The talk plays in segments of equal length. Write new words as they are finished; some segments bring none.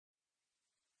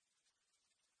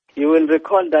You will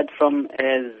recall that from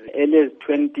as early as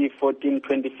 2014,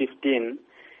 2015,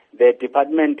 the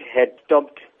department had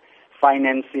stopped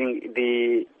financing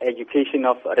the education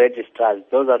of registrars.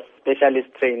 Those are specialist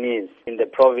trainees in the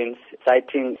province,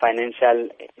 citing financial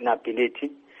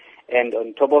inability. And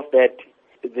on top of that,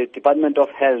 the Department of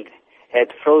Health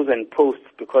had frozen posts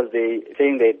because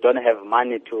saying they don't have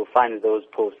money to fund those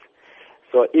posts.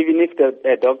 So even if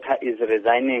the doctor is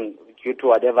resigning due to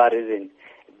whatever reason,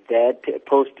 that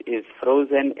post is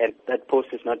frozen and that post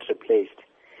is not replaced.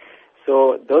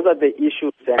 So those are the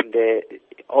issues, and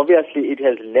obviously it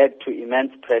has led to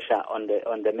immense pressure on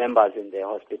the members in the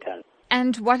hospital.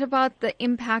 And what about the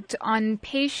impact on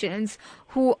patients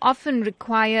who often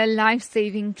require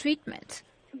life-saving treatment?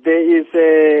 There is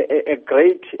a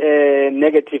great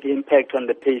negative impact on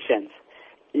the patients.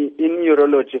 In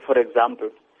urology, for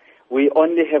example, we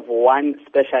only have one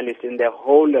specialist in the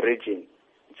whole region,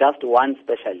 just one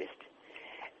specialist.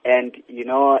 And,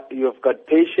 you've got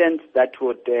patients that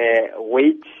would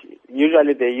wait.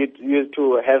 Usually they used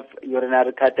to have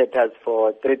urinary catheters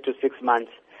for 3 to 6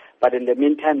 months, but in the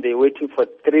meantime they're waiting for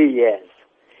 3 years.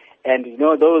 And,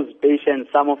 those patients,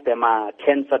 some of them are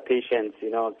cancer patients,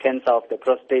 cancer of the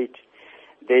prostate.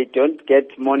 They don't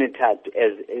get monitored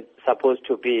as it's supposed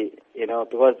to be,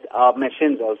 because our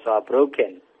machines also are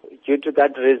broken. Due to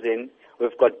that reason,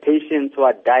 we've got patients who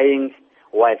are dying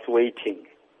whilst waiting.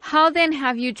 How then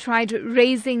have you tried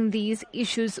raising these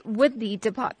issues with the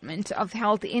Department of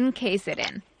Health in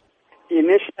KZN?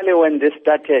 Initially, when this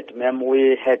started, ma'am,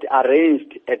 we had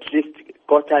arranged at least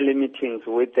quarterly meetings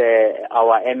with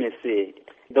our MEC.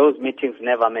 Those meetings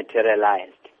never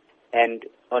materialized. And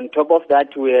on top of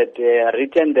that, we had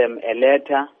written them a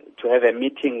letter to have a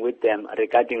meeting with them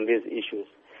regarding these issues.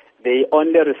 They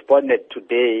only responded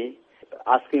today,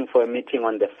 asking for a meeting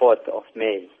on the 4th of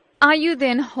May. Are you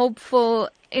then hopeful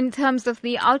in terms of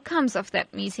the outcomes of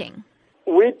that meeting?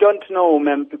 We don't know,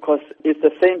 ma'am, because it's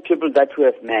the same people that we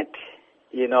have met,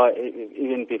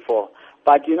 even before.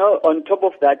 But, on top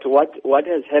of that, what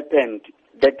has happened,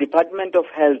 the Department of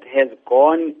Health has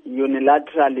gone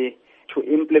unilaterally to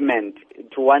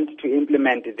want to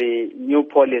implement the new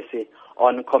policy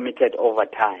on committed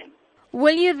overtime.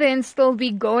 Will you then still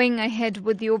be going ahead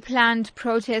with your planned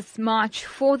protest march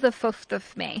for the 5th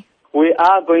of May? We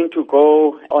are going to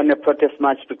go on a protest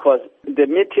march because the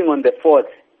meeting on the 4th,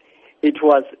 it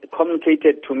was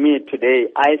communicated to me today.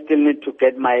 I still need to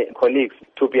get my colleagues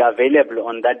to be available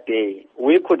on that day.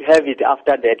 We could have it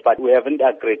after that, but we haven't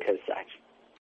agreed as such.